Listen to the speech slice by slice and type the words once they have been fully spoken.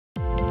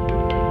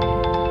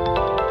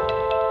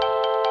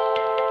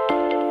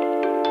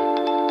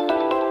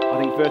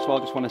first of all,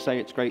 I just want to say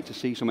it's great to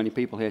see so many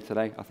people here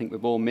today. I think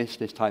we've all missed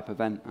this type of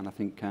event, and I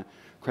think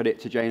credit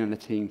to Jane and the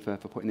team for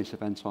putting this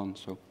event on,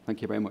 so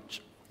thank you very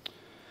much.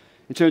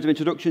 In terms of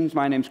introductions,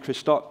 my name's Chris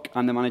Stock.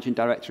 I'm the Managing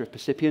Director of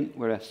Percipient.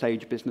 We're a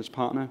Sage business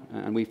partner,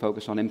 and we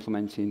focus on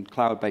implementing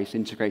cloud-based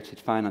integrated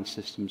finance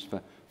systems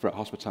for our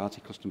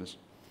hospitality customers.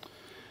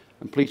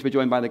 I'm pleased to be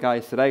joined by the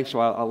guys today,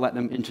 so I'll let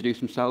them introduce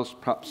themselves.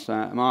 Perhaps,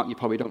 Mark, you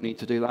probably don't need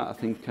to do that. I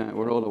think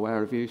we're all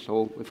aware of you,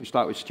 so if we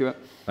start with Stuart.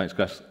 Thanks,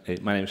 Chris.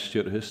 My name is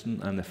Stuart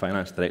Houston. I'm the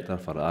Finance Director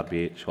for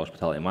RBH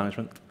Hospitality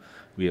Management.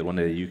 We are one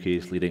of the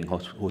UK's leading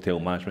hotel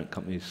management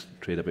companies,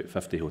 trade about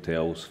 50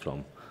 hotels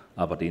from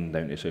Aberdeen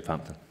down to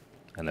Southampton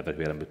and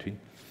everywhere in between.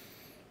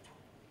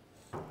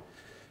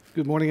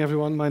 Good morning,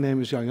 everyone. My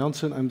name is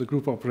JANSEN. I'm the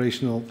Group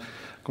Operational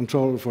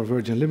Controller for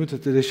Virgin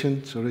Limited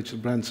Edition, so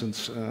Richard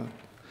Branson's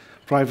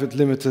private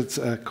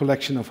limited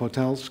collection of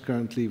hotels,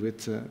 currently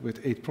with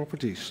 8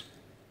 properties.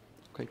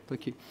 Okay,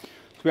 thank you.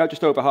 So we have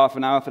just over half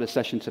an hour for the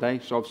session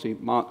today, so obviously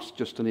Mark's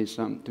just done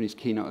his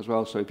keynote as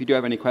well, so if you do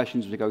have any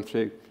questions as we go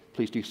through,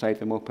 please do save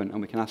them up and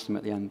we can ask them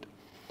at the end.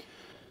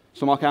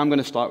 So Mark, I'm going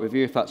to start with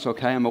you, if that's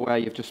okay. I'm aware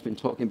you've just been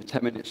talking for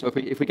 10 minutes, so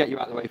if we get you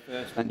out of the way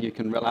first, then you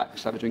can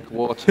relax, have a drink of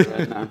water,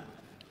 and I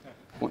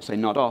won't say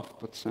nod off,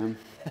 but...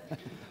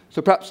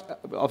 So perhaps,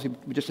 obviously,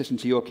 we just listened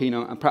to your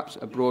keynote, and perhaps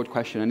a broad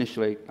question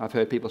initially. I've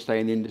heard people say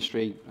in the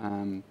industry,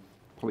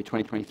 probably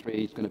 2023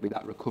 is going to be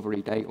that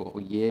recovery date or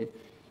year.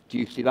 Do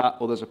you see that?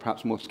 Others are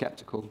perhaps more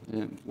sceptical.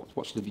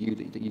 What's the view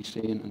that you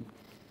see?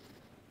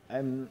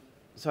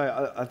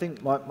 So I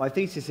think my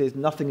thesis is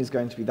nothing is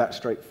going to be that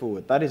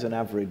straightforward. That is an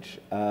average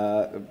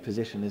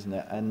position, isn't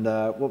it? And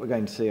what we're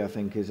going to see, I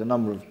think, is a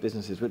number of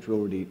businesses, which we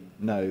already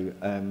know,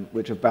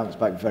 which have bounced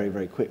back very,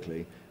 very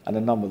quickly, and a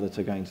number that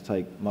are going to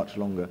take much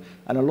longer.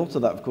 And a lot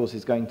of that, of course,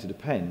 is going to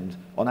depend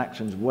on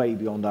actions way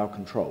beyond our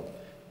control.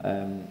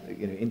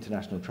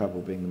 International travel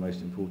being the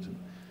most important.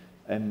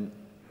 The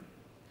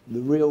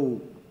real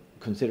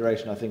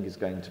consideration, I think, is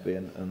going to be,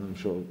 and I'm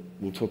sure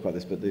we'll talk about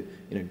this, but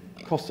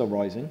costs are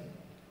rising.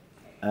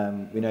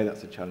 We know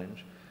that's a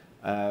challenge.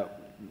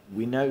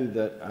 We know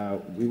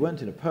that we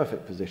weren't in a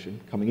perfect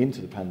position coming into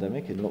the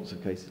pandemic in lots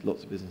of cases,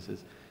 lots of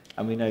businesses,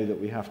 and we know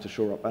that we have to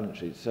shore up balance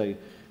sheets. So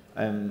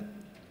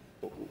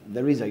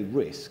there is a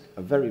risk,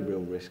 a very real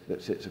risk,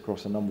 that sits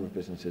across a number of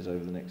businesses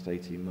over the next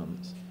 18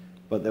 months,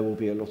 but there will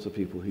be a lot of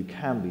people who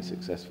can be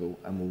successful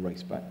and will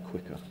race back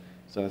quicker.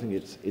 So I think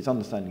it's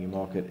understanding your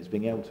market, it's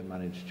being able to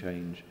manage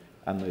change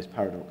and those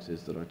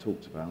paradoxes that I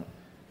talked about,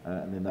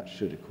 and then that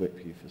should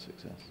equip you for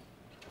success.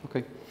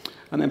 Okay.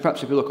 And then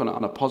perhaps if you look on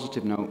a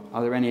positive note,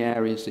 are there any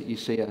areas that you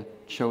see are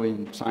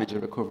showing signs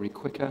of recovery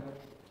quicker?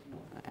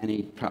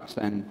 Any perhaps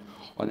then,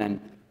 or then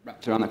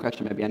wrapped around that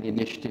question, maybe any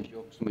initiatives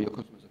some of your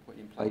customers are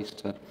putting in place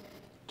to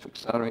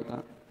accelerate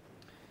that?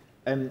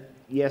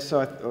 Yes,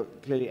 so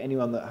clearly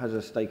anyone that has a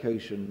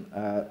staycation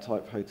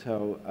type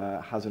hotel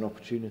has an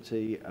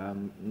opportunity,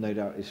 no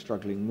doubt is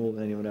struggling more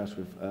than anyone else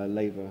with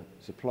labour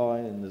supply,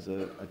 and there's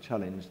a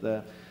challenge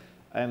there.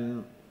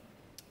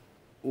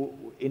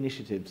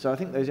 Initiatives. So I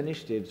think those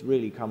initiatives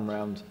really come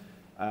around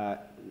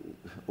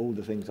all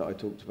the things that I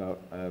talked about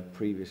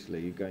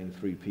previously, going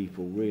through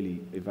people,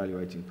 really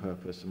evaluating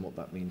purpose and what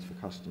that means for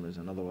customers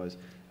and otherwise,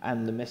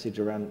 and the message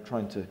around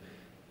trying to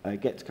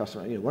get to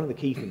customers. One of the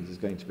key things is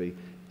going to be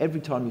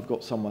every time you've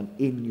got someone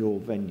in your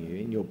venue,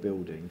 in your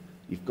building,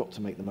 you've got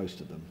to make the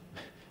most of them.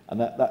 And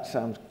that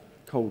sounds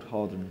cold,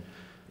 hard, and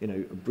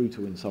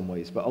brutal in some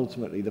ways, but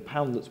ultimately the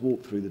pound that's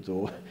walked through the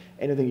door,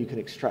 anything you can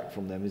extract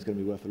from them is going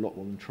to be worth a lot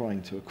more than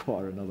trying to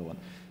acquire another one.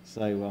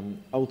 So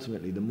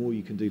ultimately, the more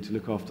you can do to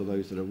look after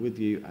those that are with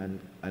you, and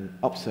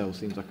upsell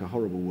seems like a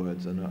horrible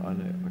word, and I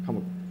know I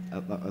come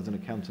at that as an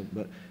accountant,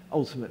 but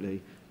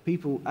ultimately,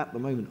 people at the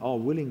moment are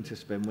willing to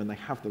spend when they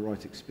have the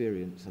right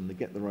experience and they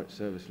get the right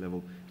service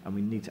level, and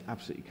we need to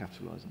absolutely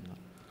capitalise on that.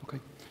 Okay.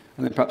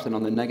 And then perhaps then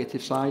on the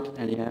negative side,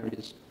 any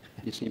areas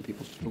you're seeing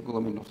people struggle? I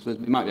mean,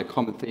 it might be a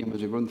common theme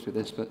as we run through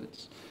this, but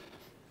it's...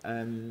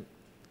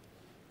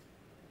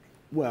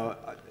 Well,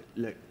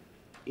 look,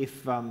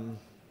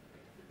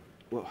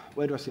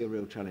 where do I see a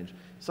real challenge?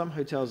 Some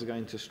hotels are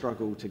going to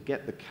struggle to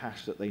get the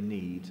cash that they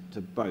need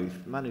to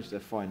both manage their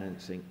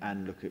financing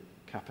and look at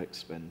CapEx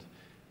spend.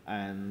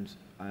 And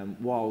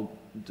while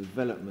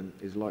development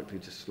is likely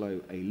to slow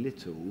a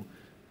little,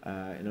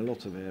 in a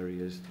lot of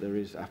areas, there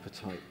is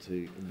appetite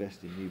to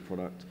invest in new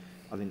product.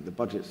 I think the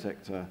budget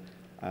sector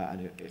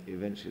and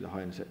eventually the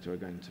high-end sector are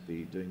going to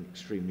be doing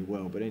extremely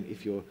well. But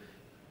if you're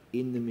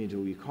in the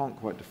middle, you can't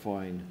quite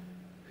define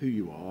who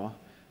you are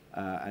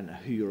and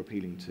who you're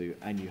appealing to,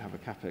 and you have a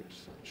CapEx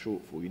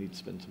shortfall, you need to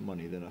spend some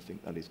money, then I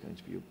think that is going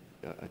to be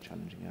a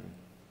challenging area.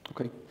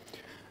 Okay.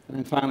 And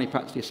then finally,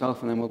 perhaps to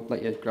yourself, and then we'll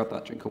let you grab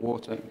that drink of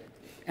water.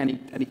 Any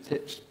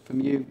tips from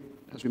you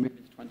as we move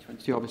into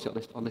 2022? Obviously,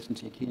 I'll listen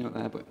to your keynote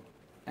there, but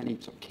any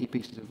sort of key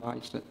pieces of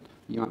advice that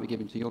you might be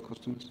giving to your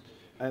customers?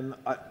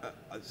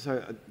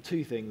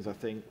 Two things, I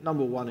think.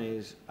 Number one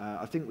is,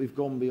 I think we've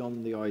gone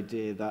beyond the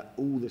idea that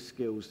all the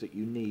skills that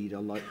you need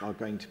are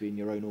going to be in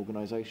your own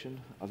organisation.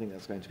 I think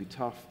that's going to be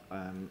tough.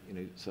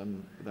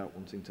 Without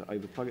wanting to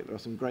overplug it, there are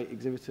some great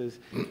exhibitors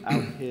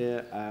out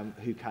here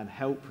who can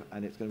help,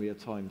 and it's going to be a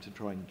time to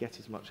try and get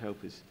as much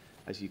help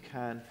as you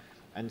can.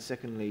 And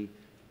secondly,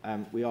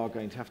 we are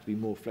going to have to be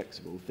more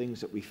flexible. Things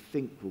that we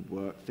think would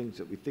work, things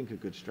that we think are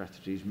good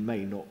strategies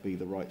may not be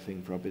the right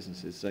thing for our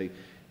businesses. So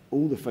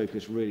all the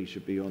focus really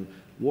should be on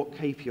what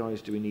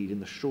KPIs do we need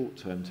in the short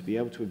term to be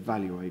able to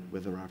evaluate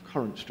whether our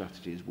current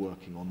strategy is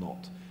working or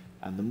not.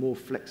 And the more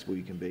flexible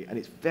you can be, and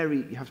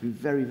you have to be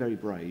very, very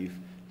brave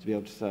to be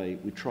able to say,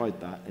 we tried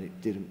that and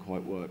it didn't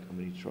quite work and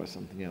we need to try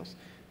something else.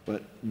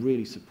 But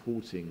really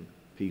supporting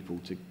people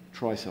to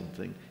try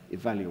something,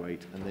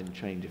 evaluate, and then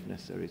change if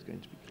necessary is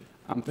going to be key.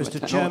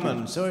 Mr.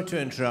 Chairman, sorry to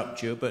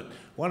interrupt you, but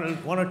one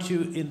or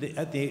two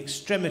at the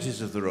extremities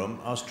of the room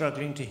are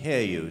struggling to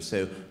hear you.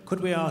 So could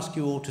we ask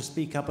you all to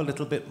speak up a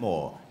little bit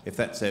more, if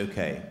that's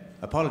okay?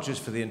 Apologies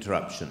for the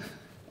interruption.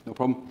 No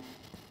problem.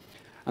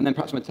 And then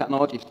perhaps from a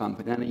technology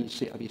standpoint, then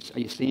are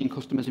you seeing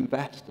customers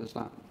invest? Is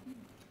that?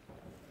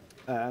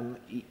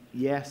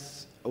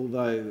 Yes,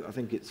 although I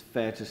think it's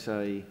fair to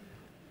say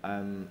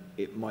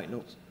it might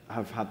not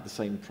have had the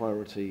same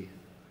priority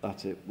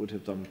that it would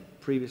have done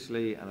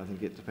previously, and I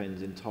think it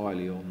depends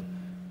entirely on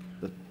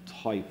the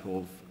type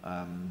of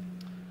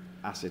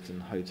asset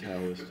and hotel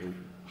as to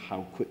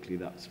how quickly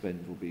that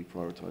spend will be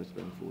prioritised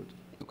going forward.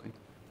 Okay.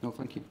 No,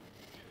 thank you.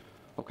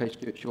 Okay,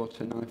 Stuart, it's your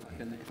turn now.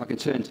 If I can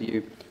turn to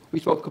you. We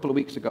spoke a couple of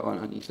weeks ago,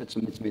 and you said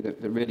something to me that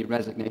really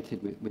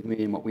resonated with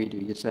me and what we do.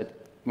 You said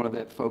one of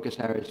the focus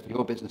areas for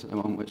your business at the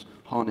moment was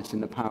harnessing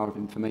the power of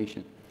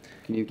information.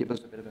 Can you give us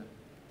a bit of a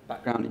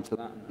background into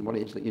that and what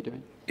it is that you're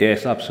doing?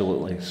 Yes,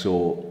 absolutely.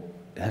 So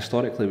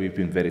historically, we've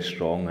been very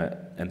strong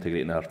at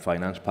integrating our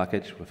finance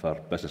package with our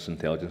business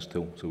intelligence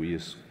tool. So we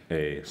use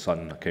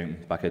Sun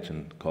accounting package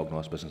and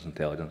Cognos business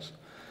intelligence.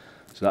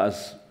 So that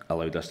has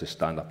allowed us to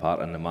stand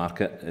apart in the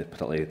market,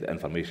 particularly the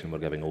information we're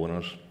giving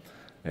owners,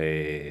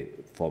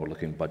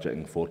 forward-looking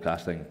budgeting,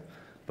 forecasting.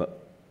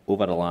 But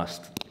over the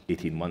last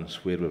 18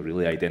 months, where we've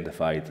really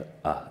identified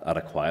a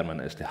requirement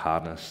is to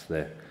harness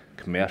the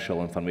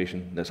commercial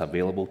information that's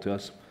available to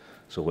us.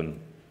 So when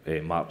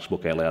Mark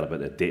spoke earlier about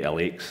the data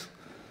lakes,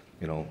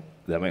 you know,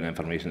 the amount of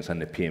information that's in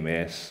the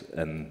PMS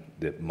and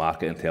the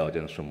market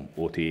intelligence from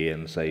OTA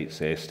insights,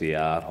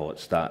 STR, hot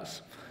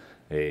stats,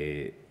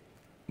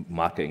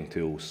 marketing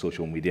tools,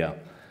 social media,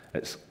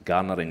 it's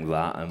garnering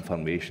that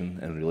information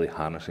and really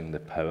harnessing the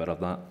power of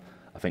that.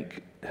 I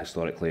think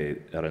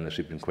historically our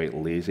industry has been quite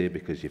lazy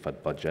because you've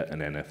had budget,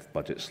 and then if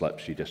budget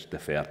slips you just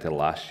defer to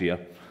last year,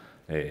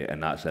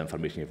 and that's the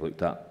information you've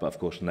looked at. But of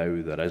course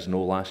now there is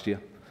no last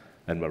year,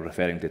 and we're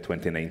referring to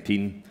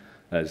 2019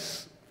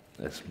 as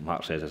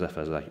Mark says, as if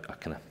as a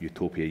kind of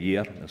utopia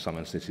year. In some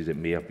instances it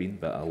may have been,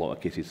 but a lot of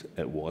cases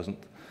it wasn't.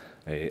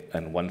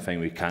 And one thing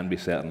we can be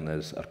certain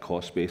is our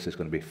cost base is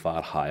going to be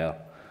far higher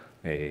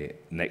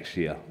next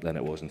year than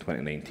it was in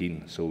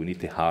 2019. So we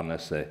need to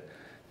harness the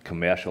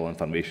commercial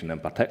information in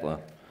particular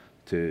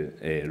to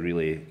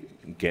really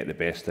get the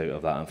best out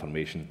of that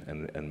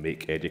information and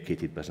make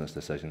educated business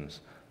decisions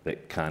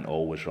that can't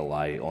always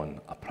rely on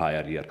a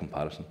prior year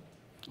comparison.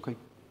 Okay.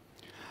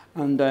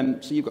 And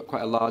so you've got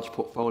quite a large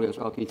portfolio as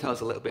well. Can you tell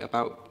us a little bit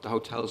about the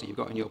hotels that you've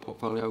got in your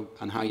portfolio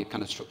and how you've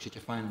kind of structured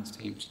your finance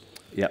teams?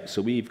 Yeah,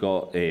 so we've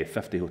got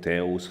 50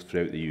 hotels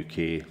throughout the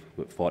UK,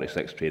 with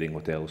 46 trading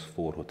hotels,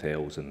 4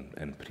 hotels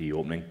in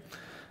pre-opening.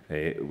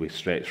 We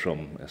stretch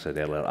from, as I said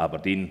earlier,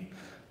 Aberdeen,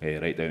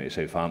 right down to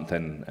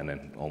Southampton, and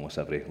then almost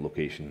every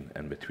location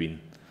in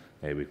between.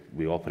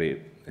 We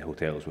operate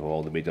hotels with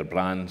all the major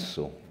brands,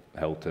 so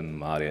Hilton,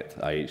 Marriott,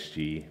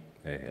 IHG,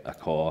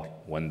 Accor,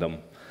 Wyndham.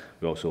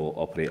 We also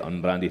operate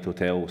unbranded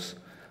hotels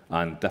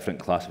and different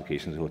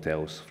classifications of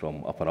hotels,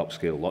 from upper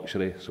upscale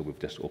luxury. So we've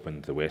just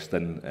opened the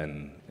Westin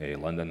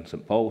in London,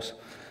 St Paul's,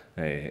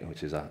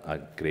 which is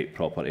a great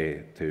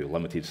property, to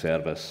limited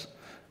service,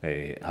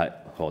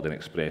 Holiday Inn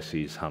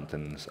Expresses,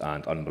 Hamptons,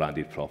 and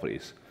unbranded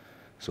properties.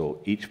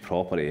 So each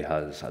property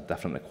has a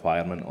different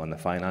requirement on the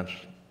finance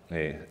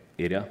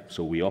area.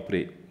 So we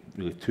operate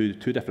really two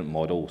different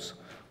models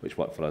which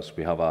work for us.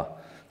 We have a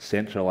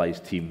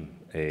centralised team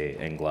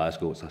in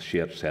Glasgow. It's a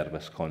shared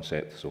service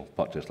concept, so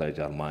purchase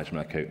ledger,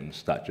 management accountants,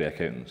 statutory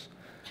accountants.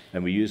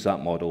 And we use that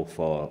model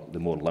for the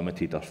more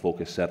limited or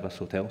focused service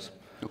hotels.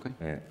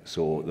 Okay.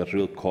 So there's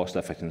real cost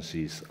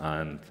efficiencies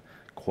and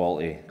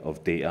quality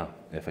of data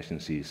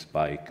efficiencies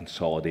by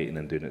consolidating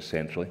and doing it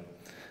centrally,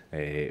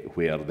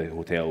 where the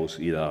hotels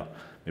either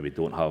maybe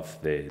don't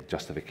have the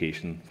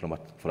justification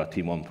for a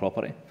team on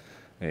property,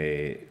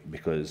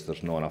 because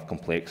there's not enough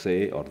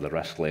complexity, or the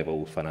risk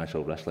levels,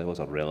 financial risk levels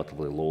are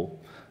relatively low,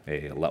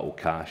 little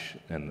cash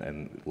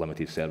and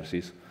limited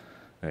services.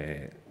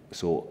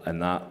 So in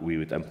that we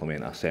would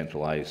implement a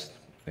centralised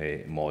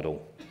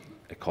model,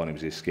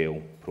 economies of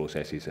scale,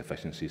 processes,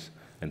 efficiencies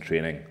and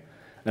training.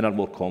 In our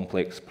more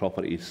complex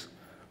properties,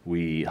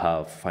 we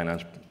have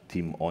finance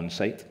team on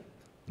site.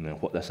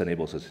 And what this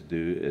enables us to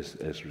do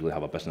is really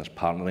have a business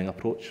partnering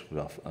approach. We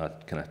have a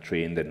kind of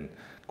trained and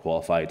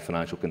qualified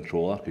financial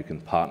controller who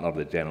can partner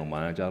the general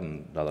manager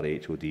and other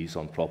HODs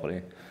on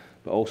property,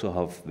 but also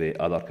have the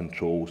other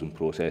controls and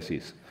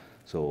processes.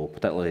 So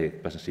particularly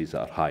businesses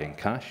that are high in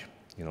cash,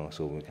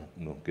 so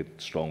good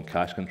strong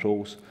cash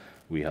controls.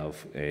 We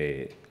have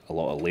a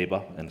lot of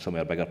labour in some of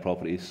our bigger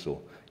properties,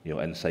 so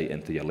insight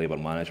into your labour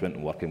management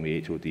and working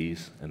with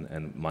HODs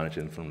and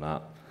managing from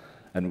that.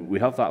 And we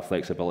have that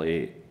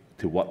flexibility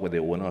to work with the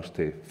owners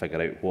to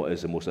figure out what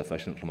is the most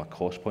efficient from a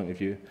cost point of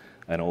view,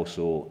 and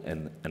also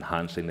in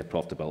enhancing the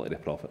profitability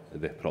of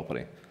the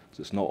property.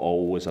 So it's not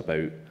always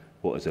about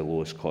what is the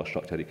lowest cost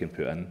structure you can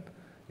put in.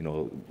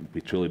 We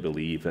truly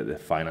believe that the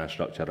finance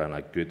structure, and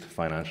a good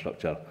finance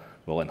structure,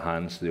 will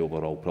enhance the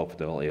overall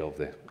profitability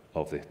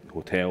of the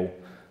hotel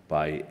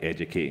by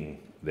educating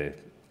the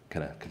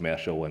kind of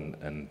commercial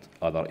and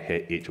other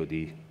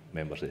HOD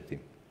members of the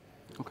team.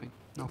 Okay,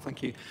 no,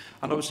 thank you.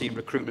 And obviously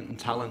recruitment and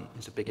talent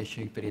is a big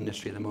issue for the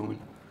industry at the moment.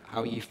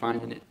 How are you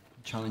finding it?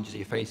 Challenges are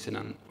you facing?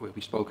 And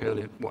we spoke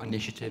earlier, what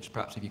initiatives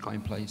perhaps have you got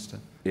in place to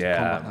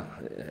combat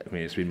that? I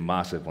mean, it's been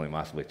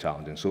massively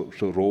challenging. So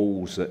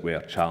roles that were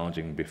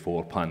challenging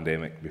before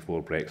pandemic,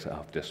 before Brexit,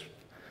 have just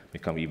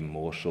become even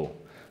more so,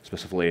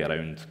 specifically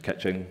around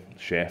kitchen,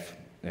 chef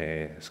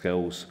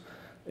skills,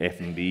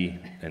 F&B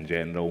in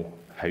general.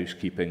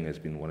 Housekeeping has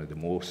been one of the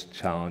most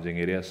challenging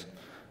areas,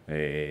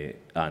 and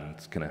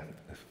kind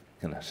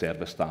of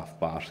service staff,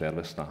 bar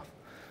service staff.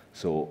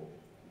 So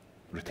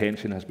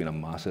retention has been a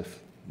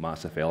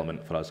massive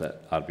element for us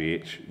at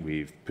RBH.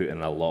 We've put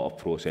in a lot of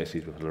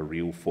processes with a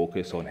real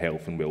focus on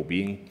health and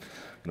well-being,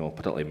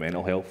 particularly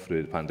mental health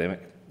through the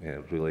pandemic,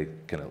 really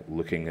kind of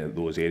looking at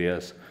those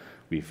areas.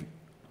 We've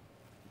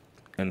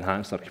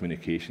enhanced our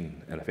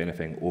communication, and if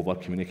anything,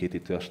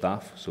 over-communicated to our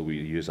staff. So we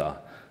use a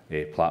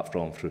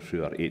platform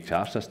through our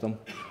HR system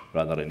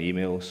rather than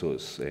email. So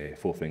it's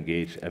Fourth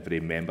Engage.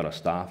 Every member of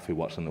staff who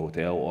works in the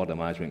hotel or the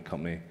management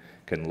company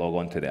can log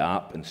on to the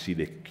app and see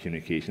the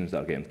communications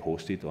that are getting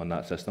posted on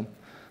that system.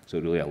 So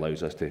it really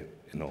allows us to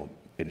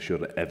ensure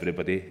that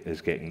everybody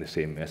is getting the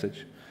same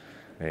message.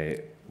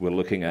 We're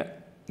looking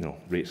at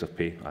rates of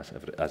pay,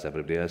 as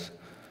everybody is,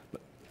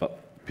 but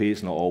pay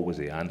is not always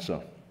the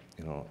answer.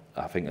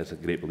 I think as a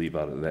great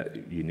believer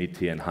that you need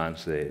to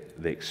enhance the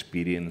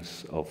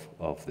experience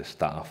of the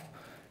staff.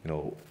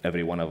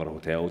 Every one of our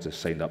hotels is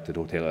signed up to the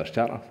Hoteliers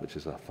Charter, which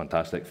is a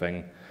fantastic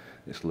thing.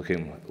 It's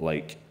looking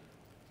like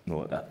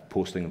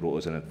posting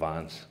rotas in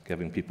advance,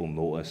 giving people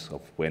notice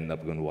of when they're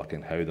going to work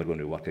and how they're going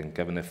to be working,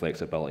 giving the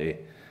flexibility.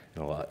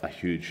 A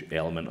huge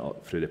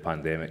element through the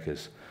pandemic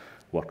is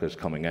workers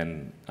coming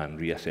in and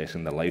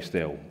reassessing their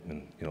lifestyle.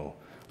 And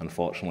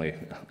unfortunately,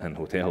 in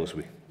hotels,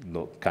 we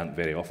can't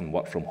very often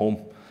work from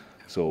home.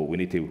 So we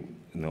need to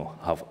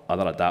have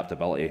other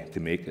adaptability to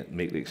make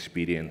the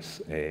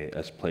experience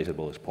as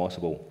pleasurable as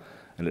possible.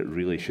 And it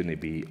really shouldn't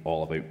be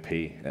all about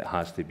pay. It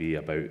has to be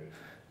about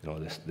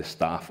the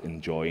staff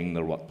enjoying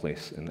their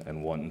workplace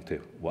and wanting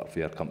to work for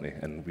your company.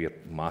 And we're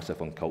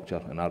massive on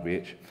culture in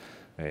RBH,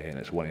 and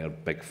it's one of our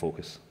big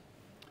focus.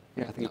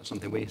 Yeah, I think that's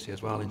something we see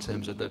as well in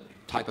terms of the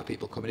type of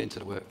people coming into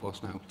the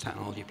workforce now.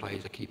 Technology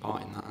plays a key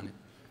part in that, and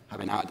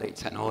having out-of-date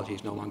technology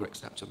is no longer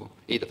acceptable,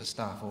 either for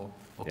staff or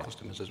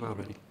customers as well,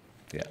 really.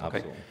 Yeah,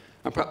 absolutely. Okay.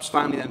 And perhaps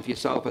finally then for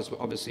yourself, as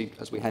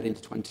we head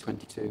into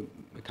 2022,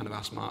 we kind of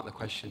asked Mark the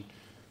question,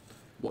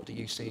 what do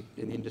you see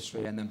in the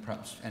industry, and then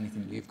perhaps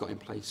anything you've got in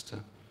place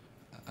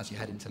as you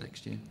head into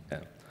next year?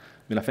 Yeah.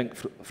 I think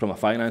from a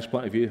finance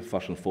point of view,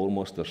 first and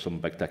foremost, there's some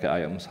big ticket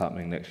items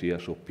happening next year.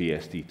 So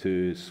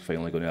PSD2 is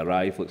finally going to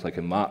arrive, looks like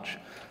in March.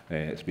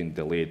 It's been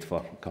delayed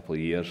for a couple of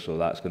years, so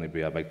that's going to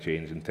be a big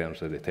change in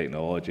terms of the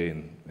technology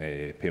and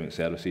payment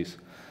services.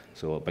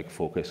 So a big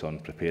focus on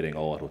preparing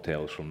all our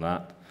hotels from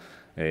that.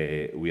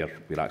 We're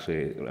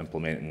actually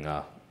implementing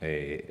a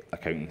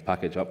accounting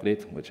package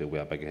upgrade, which will be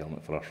a big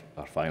element for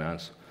our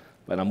finance.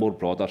 But in a more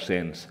broader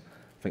sense,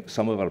 I think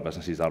some of our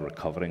businesses are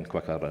recovering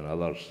quicker than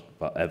others,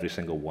 but every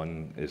single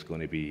one is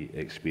going to be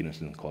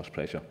experiencing cost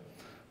pressure.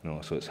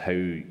 So it's how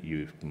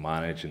you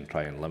manage and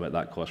try and limit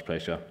that cost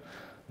pressure,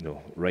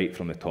 right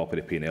from the top of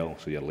the P&L,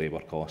 so your labour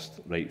cost,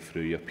 right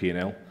through your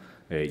P&L.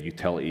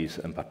 Utilities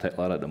in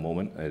particular at the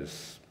moment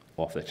is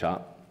off the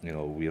chart.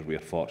 We're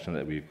fortunate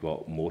that we've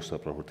got most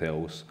of our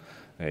hotels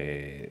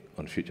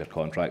on future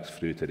contracts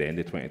through to the end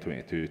of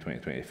 2022,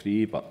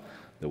 2023, but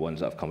the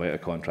ones that have come out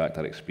of contract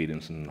are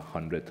experiencing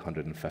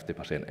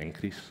 150%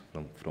 increase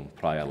from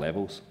prior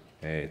levels,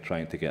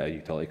 trying to get a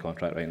utility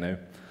contract right now.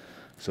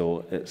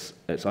 So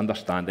it's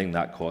understanding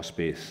that cost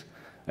base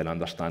and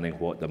understanding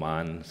what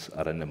demands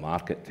are in the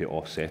market to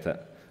offset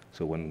it.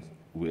 So when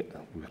we're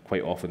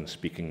quite often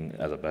speaking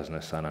as a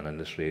business and an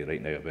industry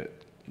right now about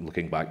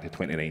looking back to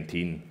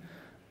 2019,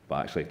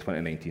 but actually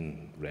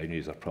 2019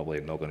 revenues are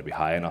probably not going to be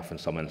high enough in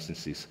some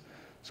instances.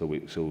 So we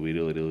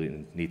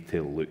really need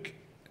to look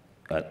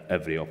at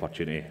every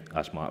opportunity,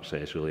 as Mark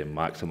says, really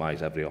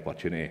maximise every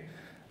opportunity.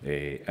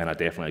 And I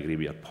definitely agree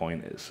with your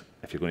point. Is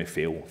if you're going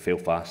to fail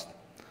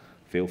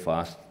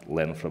fast,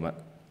 learn from it,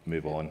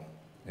 move on.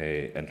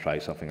 and try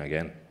something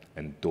again.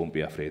 And don't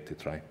be afraid to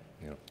try.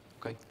 You know.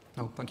 Okay.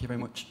 No, thank you very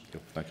much.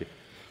 Cool. Thank you.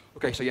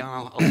 Okay, so Jan,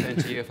 I'll turn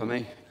to you if I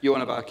may. You're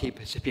one of our key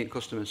recipient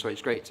customers, so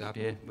it's great to have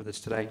you here with us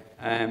today.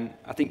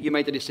 I think you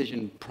made the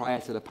decision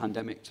prior to the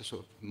pandemic to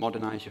sort of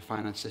modernise your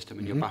finance system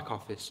and your back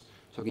office.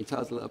 So can you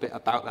tell us a little bit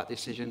about that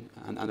decision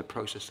and the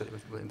process that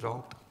was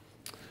involved?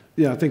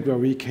 Yeah, I think where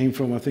we came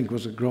from, I think,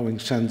 was a growing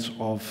sense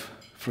of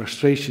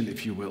frustration,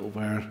 if you will,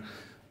 where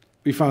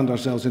we found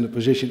ourselves in a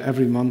position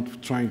every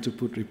month trying to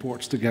put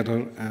reports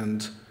together,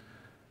 and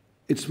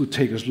it would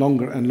take us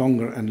longer and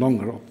longer and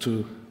longer, up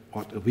to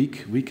a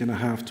week and a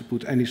half, to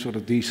put any sort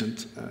of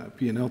decent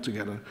P&L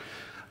together.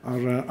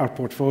 Our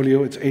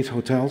portfolio, it's 8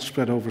 hotels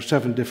spread over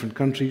 7 different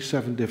countries,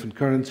 7 different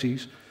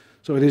currencies.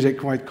 So it is a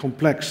quite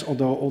complex,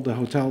 although all the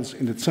hotels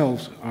in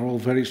itself are all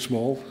very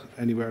small,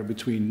 anywhere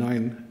between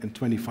 9 and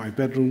 25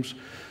 bedrooms.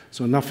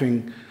 So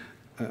nothing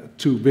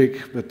too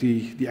big, but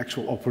the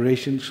actual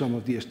operations, some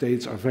of the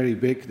estates are very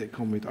big. They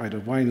come with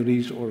either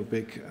wineries or a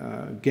big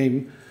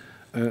game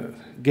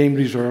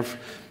reserve.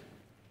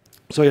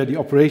 So yeah, the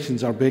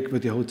operations are big,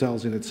 but the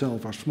hotels in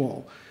itself are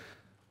small.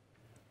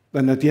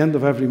 Then at the end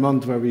of every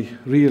month, where we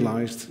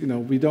realized,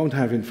 we don't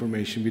have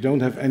information, we don't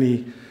have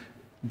any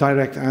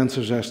direct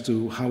answers as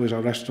to how is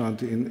our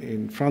restaurant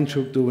in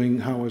Franschhoek doing,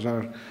 how is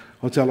our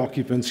hotel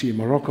occupancy in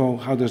Morocco,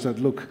 how does that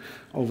look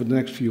over the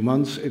next few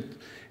months.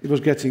 It was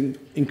getting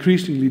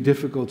increasingly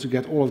difficult to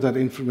get all of that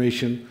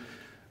information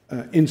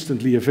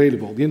instantly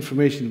available. The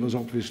information was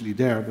obviously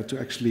there, but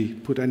to actually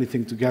put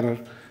anything together,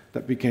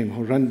 that became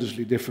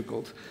horrendously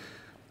difficult.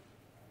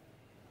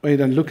 When you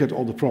then look at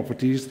all the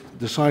properties,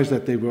 the size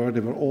that they were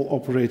all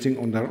operating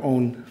on their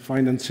own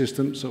finance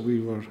system. So we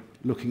were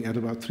looking at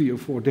about 3 or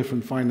 4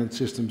 different finance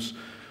systems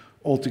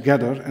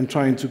altogether and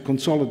trying to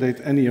consolidate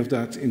any of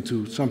that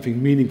into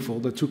something meaningful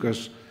that took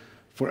us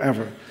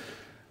forever.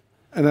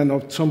 And then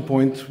at some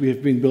point, we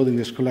have been building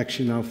this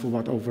collection now for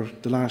over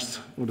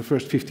the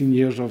first 15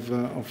 years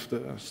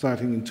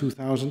starting in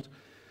 2000.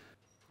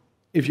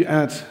 If you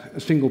add a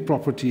single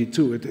property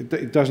to it,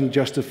 it doesn't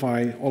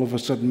justify all of a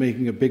sudden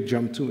making a big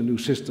jump to a new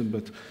system.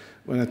 But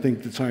when I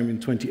think the time in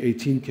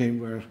 2018 came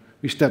where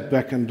we stepped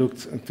back and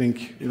looked and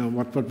think,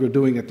 what we're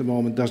doing at the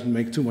moment doesn't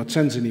make too much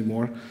sense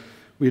anymore.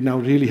 We now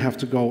really have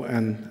to go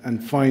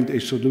and find a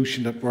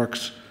solution that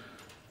works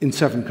in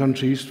 7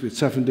 countries, with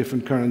 7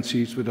 different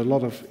currencies, with a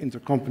lot of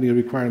intercompany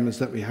requirements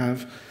that we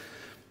have.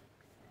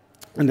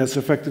 And that's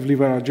effectively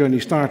where our journey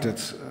started.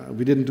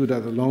 We didn't do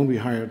that alone. We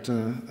hired,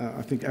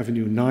 I think,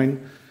 Avenue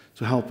 9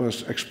 to help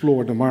us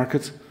explore the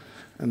market.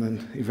 And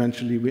then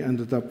eventually we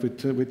ended up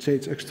with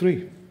Sage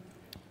X3.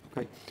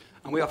 Okay.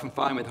 And we often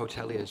find with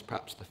hoteliers,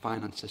 perhaps the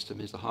finance system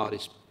is the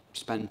hardest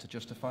spend to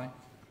justify.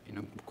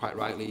 Quite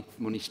rightly,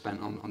 money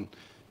spent on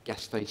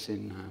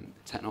guest-facing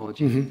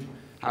technology.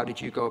 How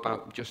did you go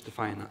about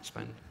justifying that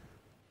spend?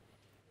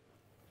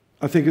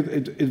 I think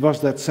it was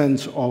that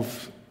sense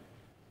of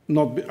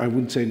I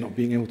wouldn't say not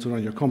being able to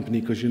run your company,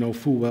 because you know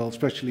full well,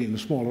 especially in a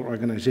smaller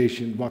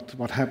organization,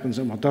 what happens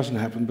and what doesn't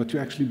happen, but to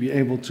actually be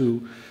able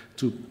to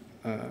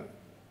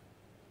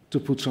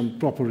put some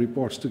proper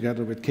reports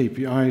together with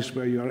KPIs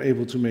where you are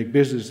able to make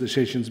business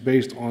decisions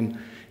based on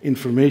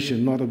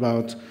information, not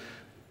about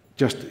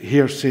just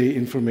hearsay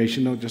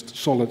information, not just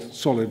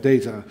solid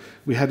data.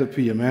 We had a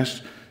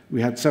PMS, we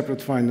had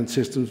separate finance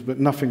systems, but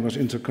nothing was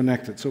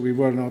interconnected, so we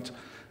were not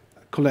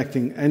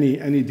collecting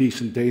any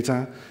decent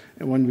data.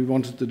 And when we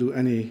wanted to do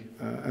any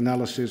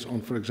analysis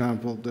on, for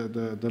example,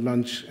 the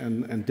lunch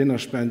and dinner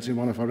spends in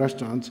one of our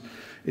restaurants,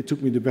 it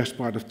took me the best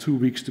part of 2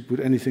 weeks to put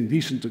anything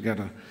decent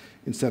together,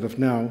 instead of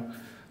now,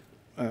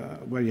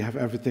 where you have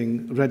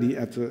everything ready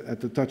at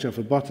the touch of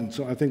a button.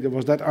 So I think it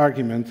was that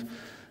argument,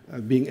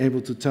 being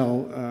able to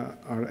tell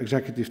our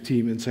executive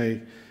team and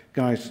say,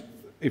 guys,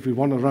 if we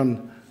want to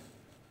run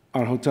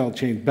our hotel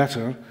chain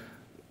better,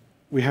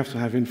 we have to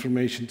have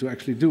information to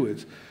actually do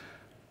it.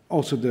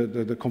 Also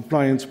the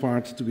compliance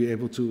part, to be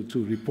able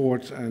to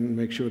report and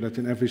make sure that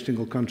in every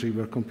single country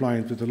we're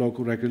compliant with the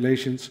local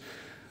regulations.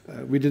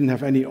 We didn't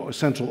have any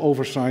central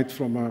oversight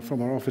from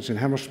our office in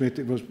Hammersmith.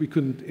 We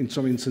couldn't, in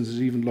some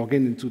instances, even log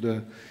into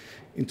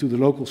the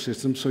local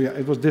system. So yeah,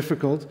 it was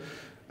difficult,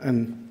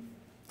 and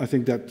I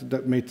think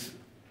that made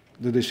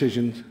the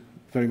decision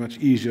very much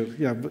easier.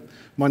 Yeah, but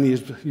money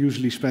is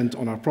usually spent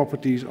on our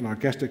properties, on our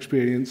guest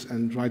experience,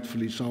 and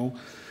rightfully so.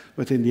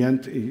 But in the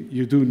end,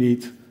 you do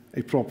need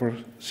a proper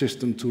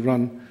system to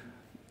run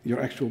your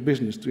actual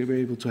business, to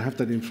be able to have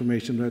that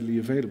information readily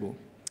available.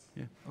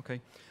 Yeah, okay.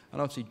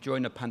 And obviously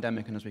during the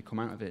pandemic and as we come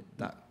out of it,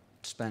 that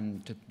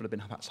spend would have been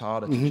perhaps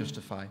harder to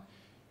justify.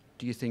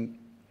 Do you think,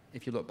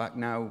 if you look back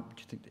now,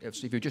 do you think,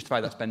 if you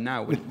justify that spend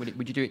now,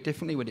 would you do it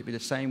differently? Would it be the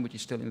same? Would you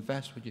still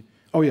invest? Would you?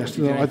 Oh yes,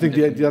 no, I think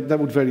that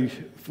would vary.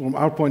 From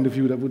our point of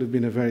view, that would have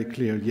been a very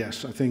clear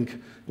yes. I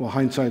think, well,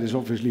 hindsight is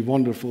obviously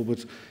wonderful,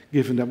 but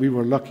given that we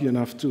were lucky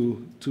enough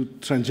to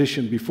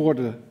transition before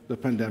the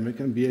pandemic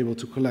and be able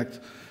to collect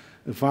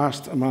a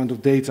vast amount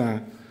of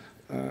data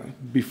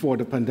before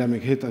the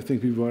pandemic hit, I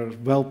think we were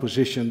well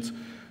positioned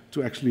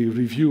to actually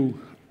review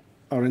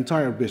our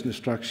entire business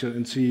structure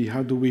and see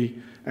how do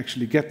we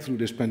actually get through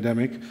this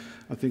pandemic.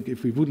 I think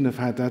if we wouldn't have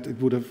had that, it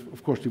would have,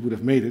 of course, we would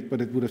have made it, but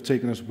it would have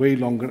taken us way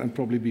longer and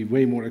probably be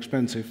way more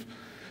expensive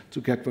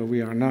to get where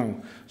we are now.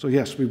 So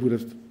yes, we would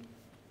have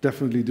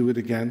definitely do it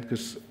again,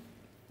 because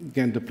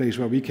again, the place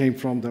where we came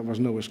from, there was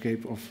no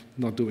escape of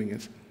not doing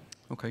it.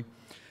 Okay.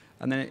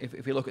 And then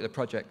if we look at the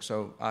project,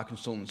 so our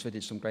consultants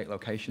visited some great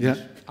locations.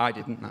 Yeah. I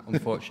didn't,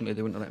 unfortunately,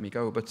 they wouldn't have let me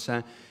go. But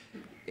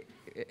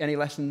any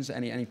lessons,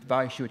 any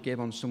advice you would give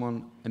on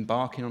someone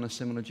embarking on a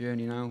similar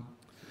journey now,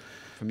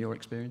 from your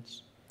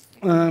experience?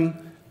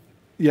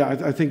 Yeah,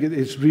 I think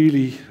it's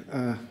really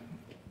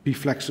be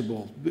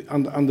flexible,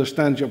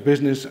 understand your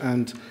business,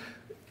 and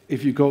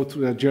if you go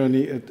through that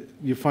journey,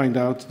 you find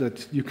out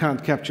that you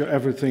can't capture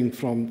everything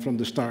from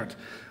the start.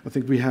 I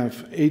think we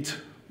have eight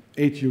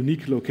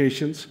unique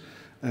locations,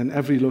 and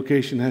every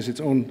location has its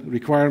own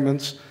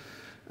requirements,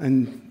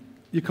 and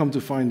you come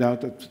to find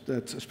out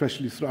that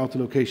especially throughout the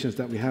locations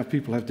that we have,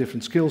 people have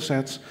different skill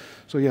sets.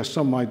 So yes,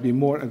 some might be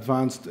more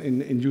advanced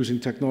in using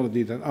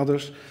technology than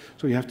others,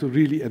 so you have to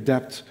really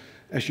adapt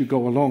as you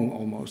go along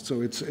almost.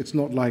 So it's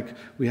not like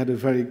we had a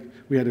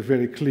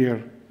very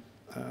clear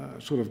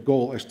sort of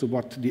goal as to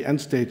what the end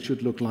state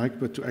should look like,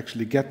 but to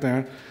actually get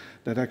there,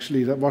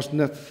 that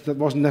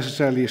wasn't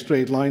necessarily a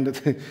straight line.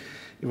 That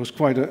it was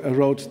quite a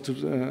road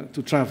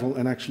to travel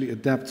and actually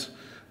adapt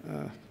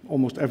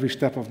almost every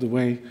step of the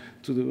way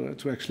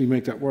to actually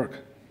make that work.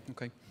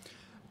 Okay.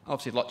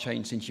 Obviously, a lot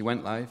changed since you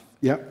went live.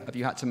 Yeah. Have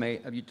you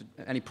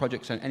any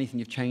projects, anything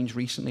you've changed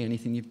recently,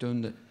 anything you've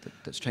done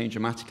that's changed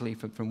dramatically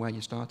from where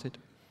you started?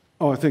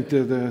 Oh, I think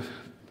the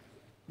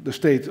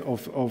state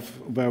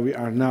of where we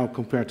are now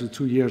compared to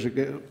 2 years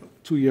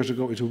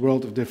ago is a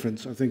world of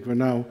difference. I think we're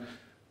now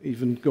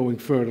even going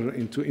further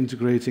into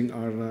integrating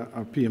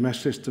our PMS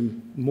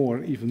system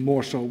even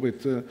more so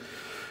with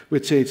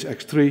Sage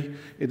X3.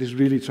 It is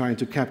really trying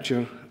to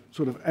capture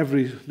sort of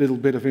every little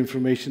bit of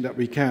information that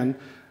we can,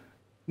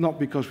 not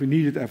because we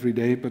need it every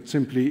day, but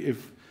simply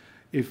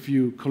if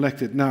you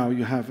collect it now,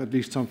 you have at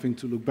least something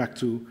to look back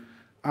to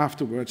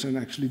afterwards and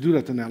actually do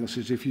that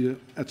analysis. If you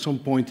at some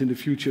point in the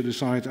future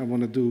decide I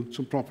want to do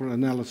some proper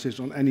analysis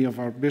on any of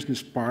our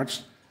business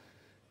parts,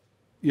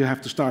 you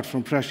have to start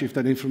from fresh if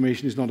that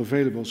information is not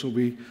available. So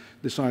we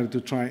decided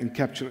to try and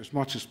capture as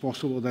much as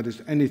possible. That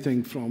is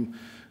anything from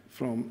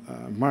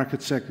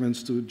market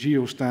segments to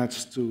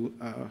geostats to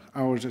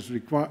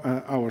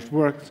hours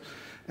worked,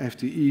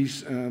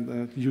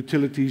 FTEs,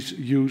 utilities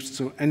used,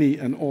 so any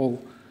and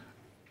all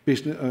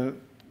business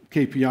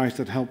KPIs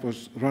that help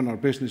us run our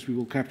business, we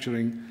will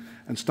capturing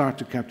and start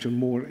to capture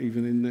more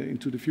even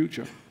into the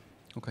future.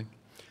 Okay.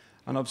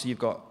 And obviously you've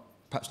got,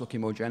 perhaps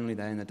looking more generally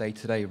there in the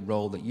day-to-day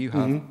role that you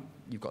have,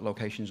 you've got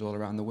locations all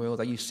around the world.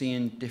 Are you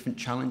seeing different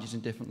challenges in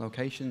different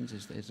locations?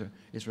 Is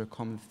there a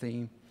common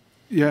theme?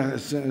 Yeah,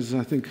 as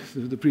I think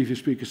the previous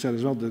speaker said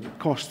as well, the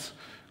cost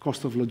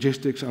of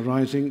logistics are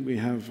rising. We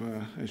have,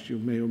 as you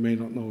may or may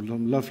not know,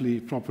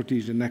 lovely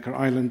properties in Necker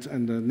Island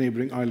and the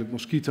neighboring island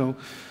Mosquito.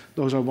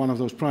 Those are one of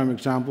those prime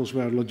examples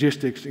where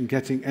logistics in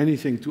getting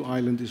anything to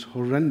island is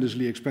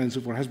horrendously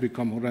expensive or has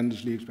become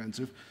horrendously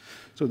expensive.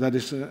 So that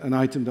is an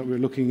item that we're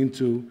looking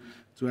into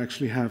to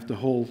actually have the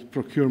whole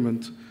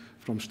procurement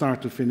from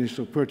start to finish,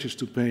 so purchase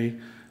to pay,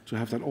 to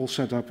have that all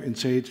set up in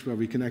Sage where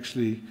we can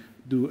actually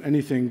do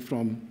anything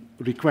from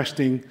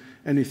requesting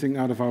anything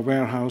out of our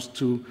warehouse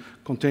to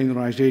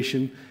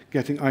containerization,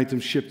 getting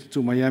items shipped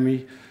to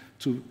Miami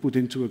to put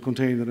into a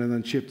container and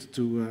then shipped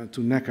to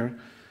Necker,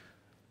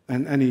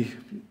 and any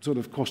sort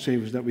of cost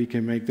savings that we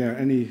can make there,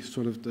 any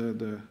sort of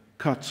the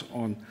cuts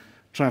on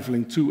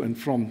traveling to and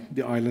from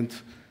the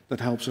island that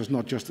helps us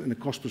not just in a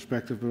cost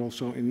perspective but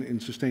also in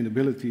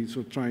sustainability,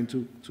 so trying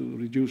to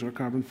reduce our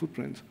carbon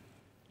footprint.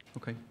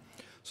 Okay.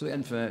 So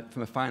then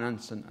from a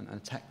finance and a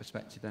tech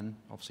perspective then,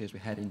 obviously as we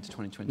head into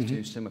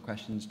 2022, similar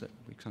questions that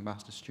we kind of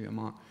asked to Stuart and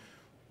Mark.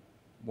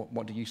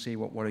 What do you see?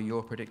 What are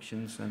your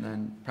predictions? And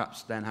then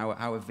perhaps then how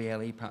are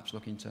VLE perhaps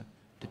looking to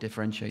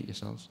differentiate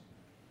yourselves?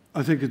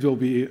 I think it will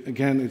be,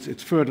 again,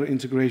 it's further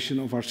integration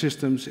of our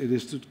systems. It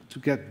is to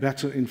get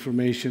better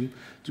information,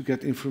 to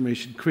get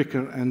information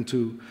quicker and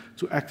to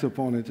act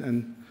upon it.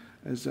 And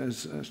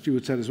as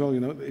Stuart said as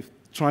well,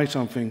 try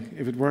something.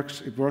 If it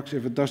works, it works.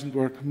 If it doesn't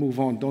work, move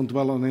on. Don't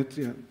dwell on it.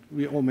 Yeah,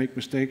 we all make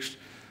mistakes.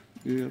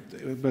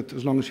 But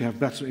as long as you have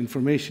better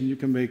information, you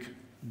can make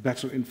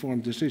better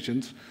informed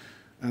decisions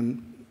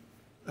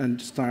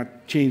and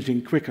start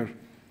changing quicker.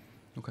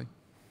 Okay.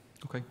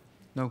 Okay.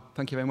 No,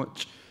 thank you very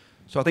much.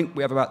 So I think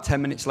we have about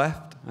 10 minutes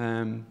left.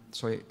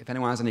 So if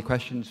anyone has any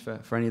questions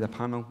for any of the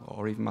panel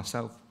or even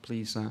myself,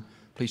 please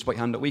put your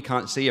hand up. We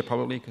can't see you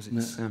probably because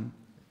it's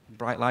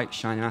bright light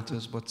shining at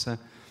us, but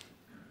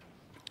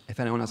if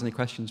anyone has any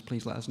questions,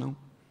 please let us know.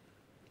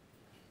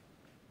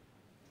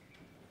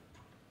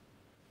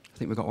 I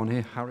think we've got one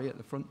here, Harry at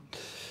the front.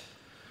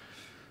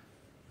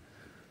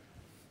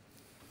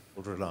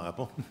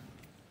 Reliable.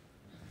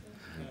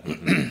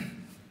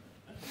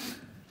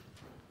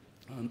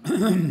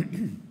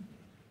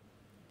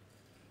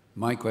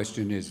 My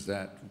question is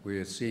that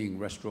we're seeing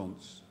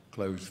restaurants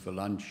close for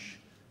lunch,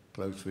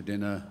 closed for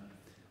dinner,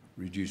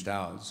 reduced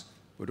hours,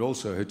 but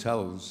also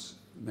hotels.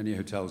 Many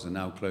hotels are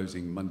now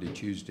closing Monday,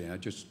 Tuesday. I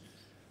just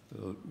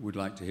would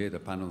like to hear the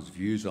panel's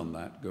views on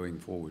that going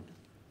forward.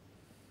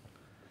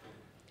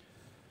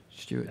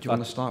 Stuart, do you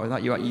want to start with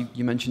that?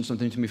 You mentioned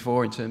something to me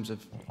before in terms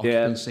of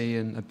occupancy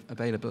and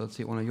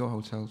availability at one of your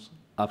hotels.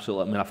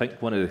 Absolutely. I mean, I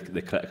think one of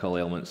the critical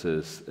elements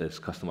is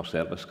customer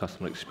service,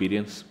 customer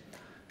experience,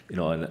 you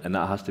know, and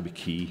that has to be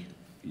key.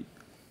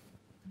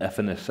 If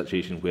in a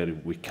situation where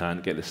we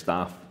can't get the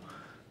staff,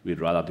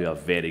 we'd rather do a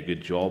very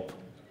good job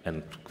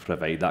and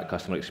provide that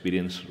customer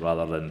experience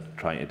rather than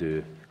trying to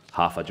do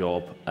half a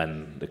job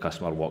and the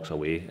customer walks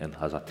away and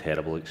has a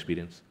terrible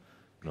experience.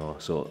 You know,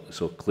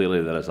 so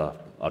clearly there is a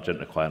urgent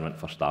requirement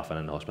for staffing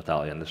in the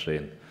hospitality industry,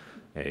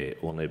 and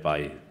only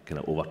by kind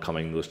of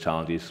overcoming those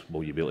challenges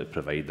will you be able to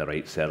provide the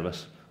right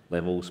service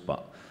levels.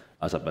 But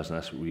as a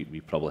business,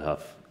 we probably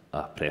have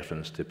a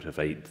preference to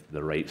provide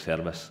the right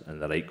service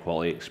and the right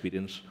quality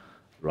experience,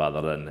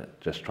 rather than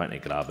just trying to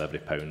grab every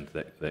pound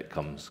that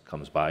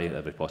comes by,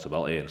 every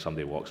possibility, and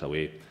somebody walks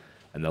away.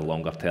 In the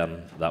longer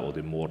term, that will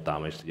do more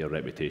damage to your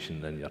reputation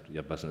than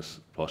your business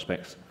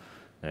prospects.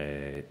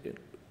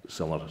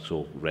 Similar,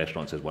 so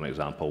restaurants is one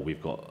example.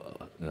 We've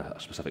got a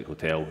specific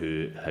hotel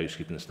who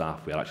housekeeping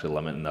staff, we are actually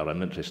limiting our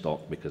inventory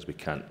stock because we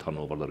can't turn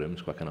over the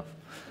rooms quick enough,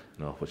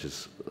 you know, which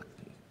is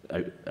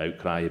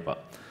outcry,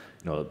 but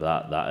you know,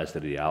 that is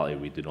the reality.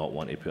 We do not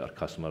want to put our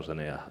customers in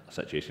a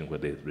situation where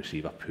they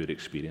receive a poor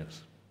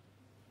experience.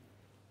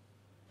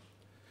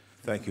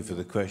 Thank you for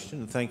the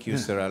question. Thank you,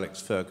 Sir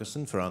Alex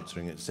Ferguson, for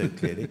answering it so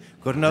clearly.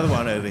 Got another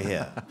one over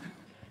here.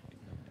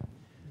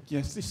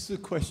 Yes, this is a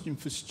question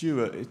for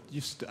Stuart.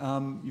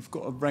 You've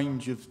got a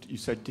range of, you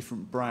said,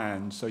 different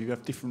brands, so you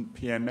have different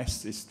PMS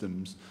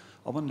systems.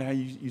 I wonder how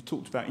you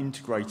talked about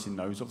integrating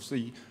those.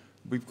 Obviously,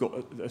 we've got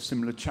a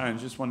similar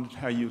challenge. Just wondered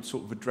how you would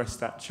sort of address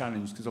that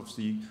challenge, because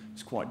obviously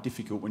it's quite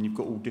difficult when you've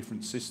got all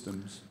different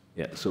systems.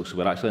 Yeah, so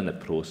we're actually in the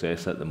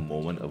process at the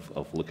moment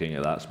of looking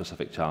at that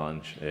specific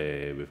challenge.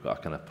 We've got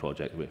a kind of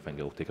project we think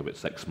it will take about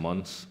 6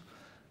 months.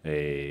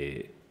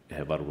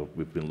 However,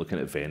 we've been looking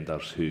at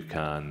vendors who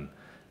can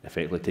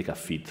effectively take a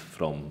feed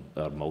from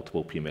our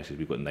multiple PMSs.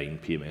 We've got 9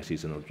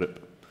 PMSs in our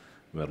group.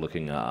 We're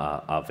looking at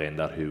a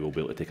vendor who will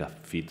be able to take a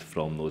feed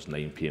from those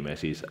 9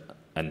 PMSs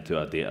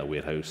into a data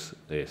warehouse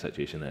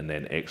situation and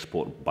then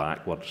export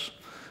backwards,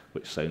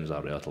 which sounds a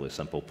relatively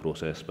simple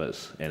process, but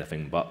it's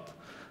anything but.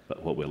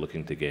 But what we're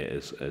looking to get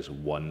is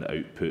one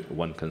output,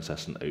 one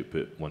consistent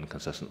output, one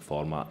consistent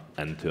format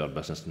into our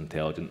business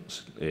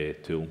intelligence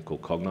tool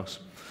called Cognos.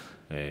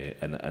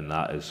 And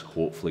that is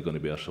hopefully going to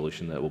be our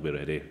solution that will be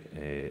ready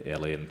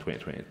early in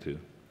 2022.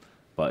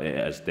 But it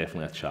is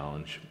definitely a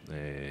challenge,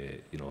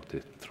 you know,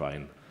 to try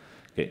and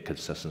get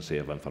consistency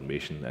of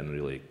information and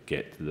really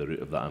get to the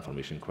root of that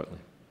information quickly.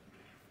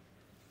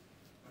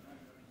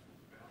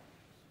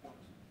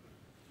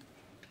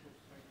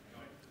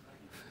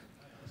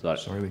 Sorry.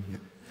 Yeah.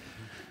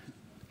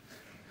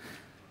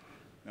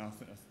 No, I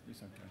think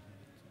it's okay.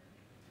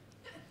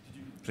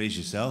 Please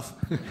yourself.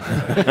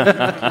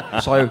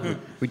 Sorry,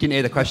 we didn't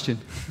hear the question.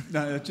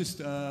 No,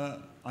 just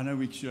I know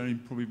we should only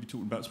probably be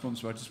talking about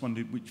sponsor. I just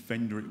wondered which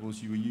vendor it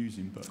was you were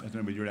using, but I don't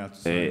know whether you're allowed to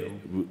say.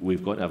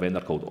 We've got a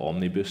vendor called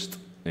OmniBoost,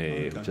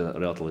 which is a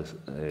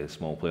relatively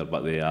small player,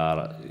 but they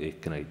are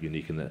kind of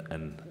unique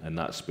in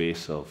that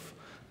space of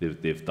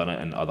they've done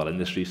it in other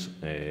industries.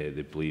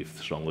 They believe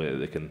strongly that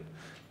they can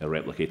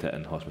replicate it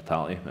in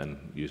hospitality and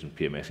using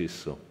PMSs.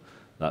 So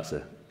that's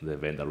the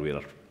vendor we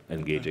are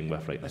engaging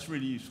with right now. That's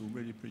really useful.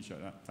 Really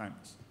appreciate that.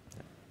 Thanks.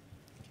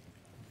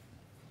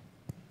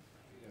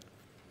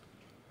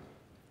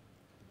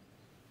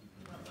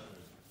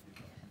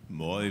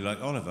 More, you're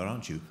like Oliver,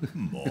 aren't you?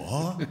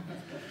 More?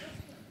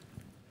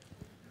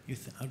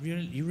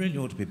 You really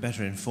ought to be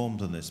better informed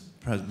than this,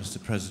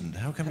 Mr. President.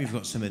 How come you've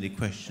got so many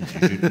questions?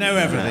 You should know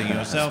everything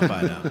yourself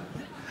by now.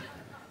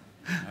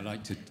 I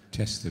like to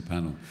test the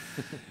panel.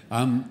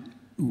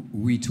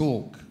 We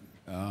talk,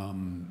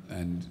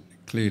 and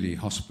clearly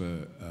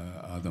HOSPA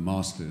are the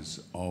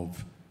masters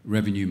of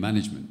revenue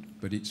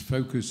management, but it's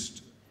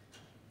focused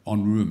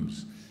on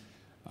rooms.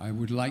 I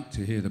would like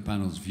to hear the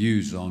panel's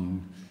views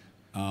on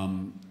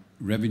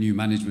revenue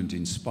management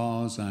in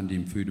spas and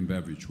in food and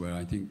beverage, where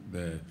I think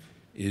there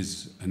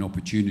is an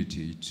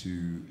opportunity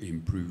to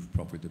improve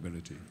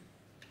profitability.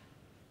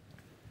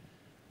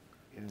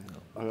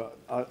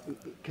 Yeah.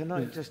 Can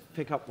I just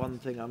pick up one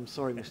thing? I'm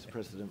sorry, Mr.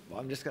 President.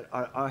 I'm just going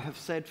I have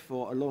said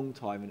for a long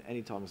time, and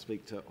any time I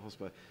speak to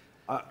HOSPA,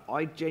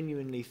 I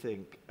genuinely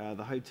think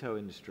the hotel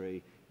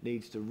industry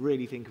needs to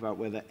really think about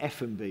whether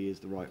F&B is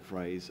the right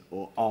phrase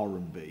or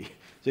R&B.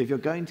 So if you're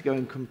going to go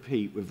and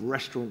compete with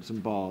restaurants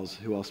and bars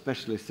who are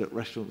specialists at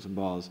restaurants and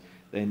bars,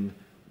 then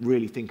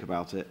really think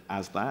about it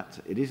as that.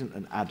 It isn't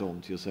an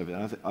add-on to your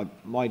service. And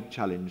my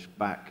challenge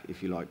back,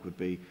 if you like, would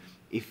be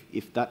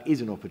if that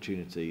is an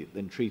opportunity,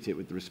 then treat it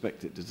with the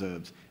respect it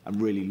deserves and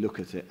really look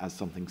at it as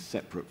something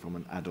separate from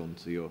an add-on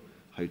to your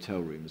hotel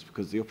rooms,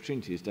 because the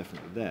opportunity is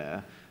definitely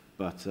there,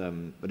 but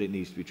it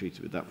needs to be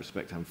treated with that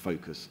respect and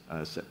focus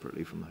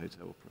separately from the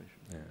hotel operation.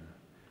 Yeah.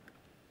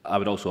 I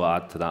would also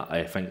add to that,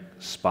 I think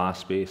spa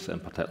space in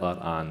particular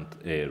and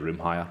room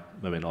hire,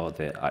 maybe not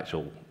the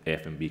actual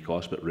F&B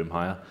cost, but room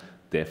hire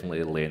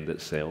definitely lend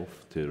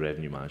itself to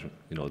revenue management.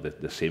 You know,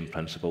 the same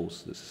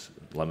principles, this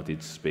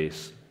limited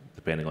space,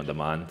 depending on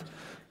demand,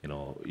 you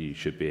know, you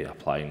should be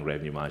applying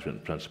revenue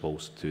management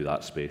principles to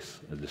that space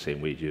in the same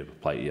way you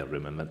apply to your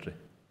room inventory.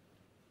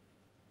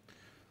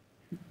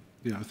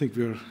 Yeah, I think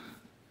we're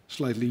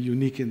slightly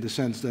unique in the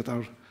sense that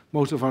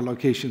most of our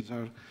locations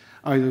are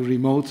either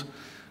remote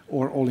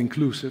or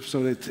all-inclusive,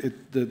 so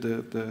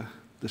the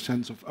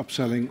sense of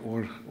upselling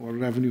or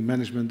revenue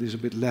management is a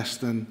bit less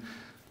than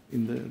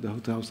in the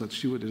hotels that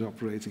Stuart is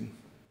operating.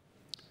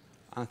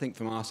 I think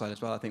from our side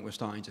as well, I think we're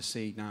starting to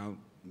see now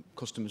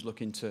customers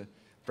looking to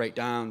break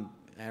down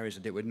areas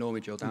that they would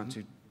normally drill down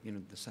to, you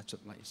know, the setup,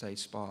 like you say,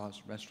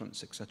 spas,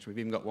 restaurants, etc. We've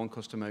even got one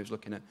customer who's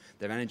looking at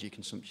their energy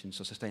consumption,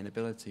 so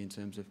sustainability in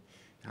terms of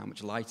how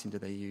much lighting do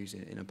they use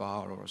in a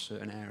bar or a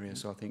certain area.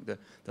 So I think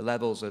the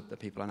levels that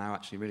people are now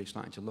actually really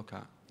starting to look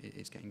at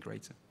is getting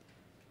greater.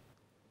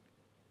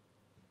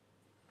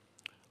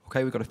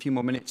 Okay, we've got a few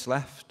more minutes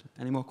left.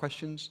 Any more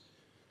questions?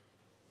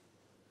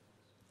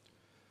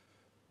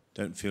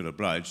 Don't feel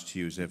obliged to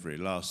use every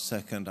last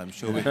second. I'm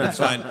sure we can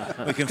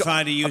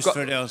find a use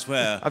for it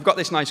elsewhere. I've got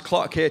this nice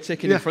clock here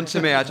ticking in front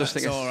of me. I just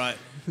think it's all right.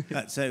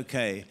 That's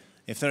okay.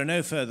 If there are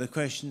no further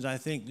questions, I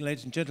think,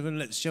 ladies and gentlemen,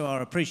 let's show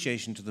our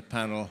appreciation to the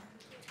panel.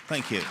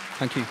 Thank you.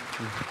 Thank you.